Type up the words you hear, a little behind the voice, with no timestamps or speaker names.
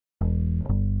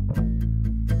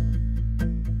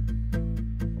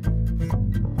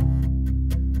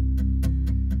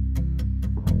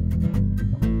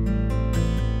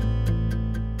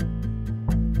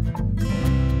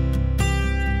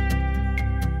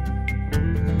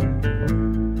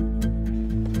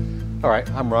All right,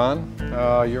 I'm Ron.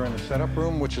 You're in the setup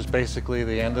room, which is basically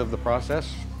the end of the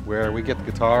process, where we get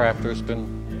the guitar after it's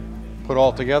been put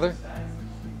all together.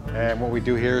 And what we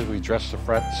do here is we dress the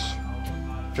frets,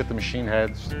 fit the machine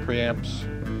heads, the preamps,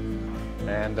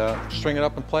 and string it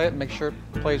up and play it and make sure it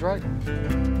plays right.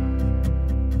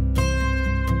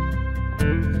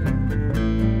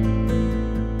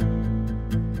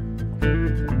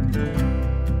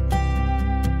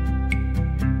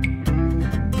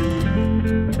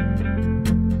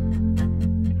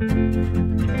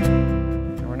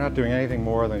 We're not doing anything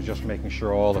more than just making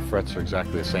sure all the frets are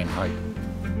exactly the same height.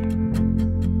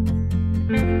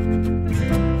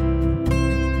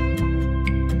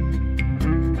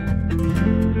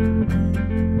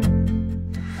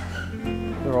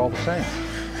 They're all the same.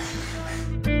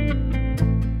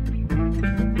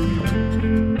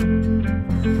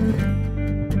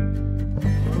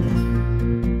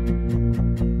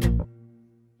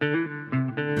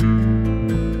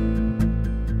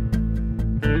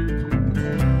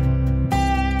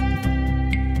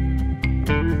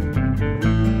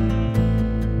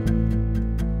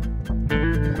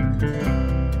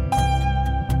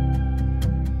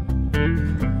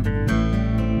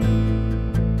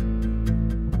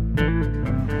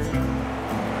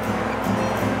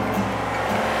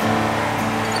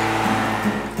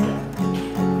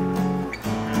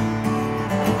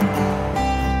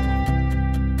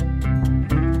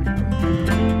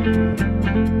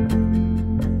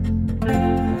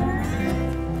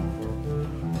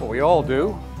 What we all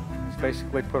do is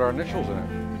basically put our initials in it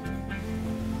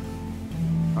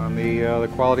on the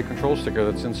quality control sticker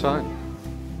that's inside.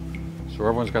 So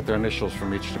everyone's got their initials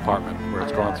from each department where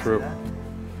it's gone through.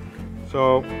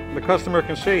 So the customer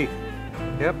can see,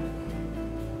 yep,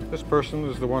 this person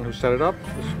is the one who set it up,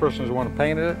 this person is the one who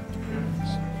painted it,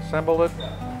 assembled it,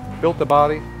 built the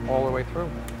body all the way through.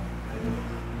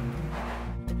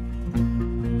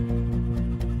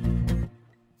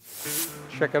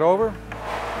 Check it over.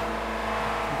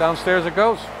 Downstairs it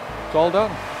goes. It's all done.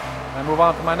 I move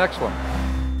on to my next one.